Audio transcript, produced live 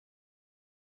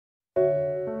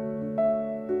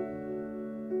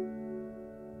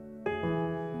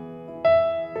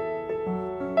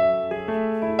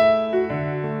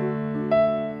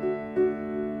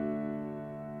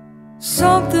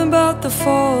the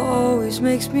fall always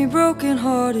makes me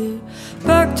broken-hearted.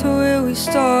 Back to where we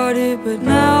started, but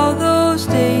now those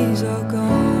days are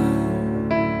gone.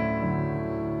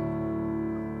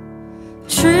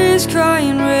 Trees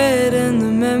crying red and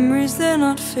the memories, they're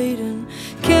not fading.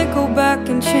 Can't go back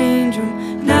and change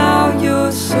them, now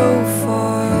you're so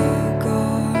far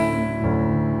gone.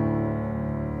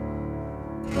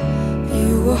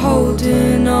 You were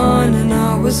holding on and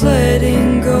I was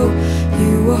letting go.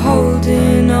 You were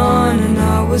holding on and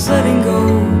I was letting go.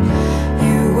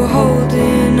 You were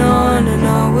holding on and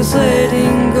I was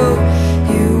letting go.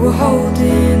 You were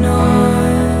holding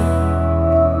on.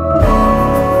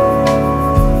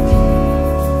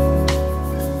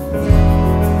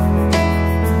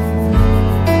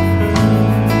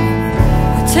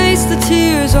 I taste the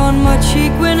tears on my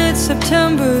cheek when it's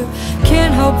September.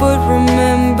 Can't help but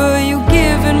remember you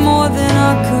giving more than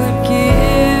I could give.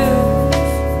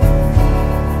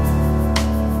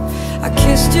 I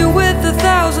kissed you with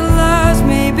 1,000 lies.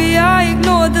 Maybe I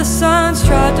ignored the signs,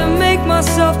 tried to make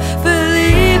myself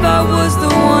believe I was the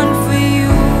one for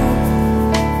you.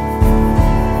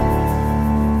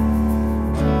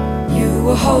 You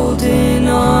were holding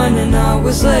on and I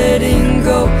was letting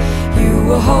go. You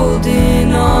were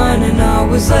holding on and I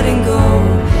was letting go.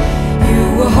 You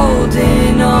were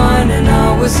holding on and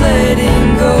I was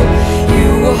letting go. You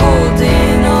were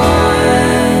holding on.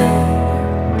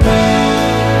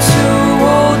 Too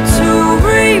old to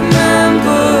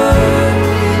remember,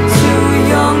 too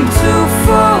young to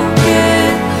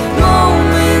forget.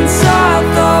 Moments I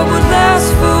thought would last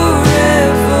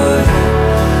forever,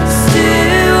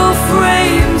 still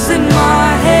frames in my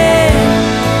head.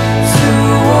 Too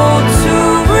old to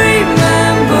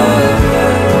remember,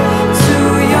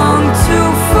 too young to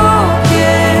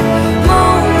forget.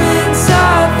 Moments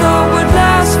I thought would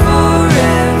last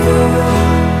forever,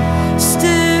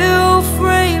 still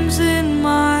frames in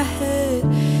my head.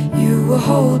 You were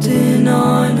holding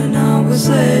on and I was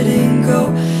letting go.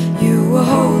 You were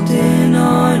holding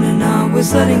on and I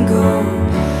was letting go.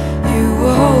 You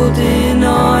were holding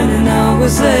on and I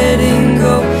was letting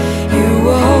go.